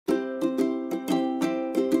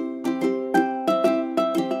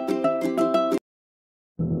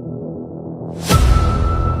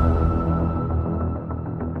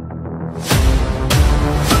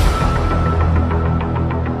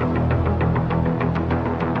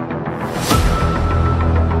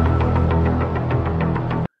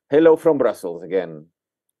Hello from Brussels again.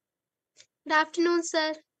 Good afternoon,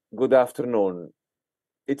 sir. Good afternoon.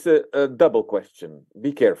 It's a double question.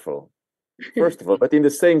 Be careful. First of all, but in the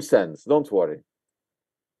same sense, don't worry.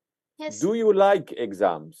 Yes. Do you like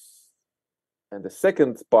exams? And the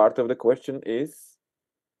second part of the question is,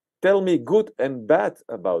 tell me good and bad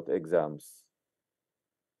about exams.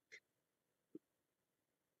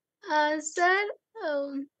 Sir,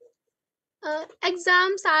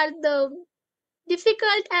 exams are the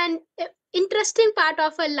difficult and interesting part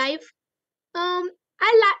of our life.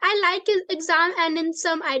 I like exam, and in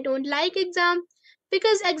some I don't like exam,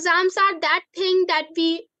 because exams are that thing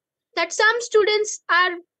that some students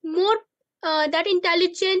are more that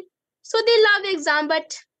intelligent, so they love exam,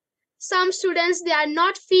 but some students they are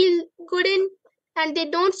not feel good in, and they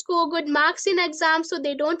don't score good marks in exam, so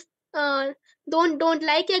they uh, don't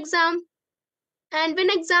like exam. And when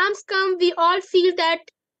exams come, we all feel that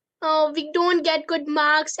we don't get good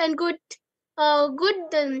marks and uh, good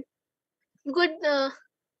um, good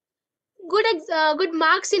good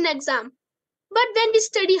marks in exam. But when we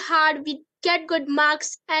study hard, we get good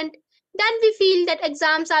marks, and then we feel that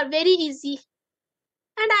exams are very easy.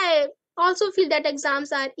 And I also feel that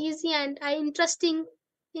exams are easy and are interesting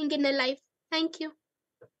thing in a life. Thank you.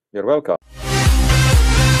 You're welcome.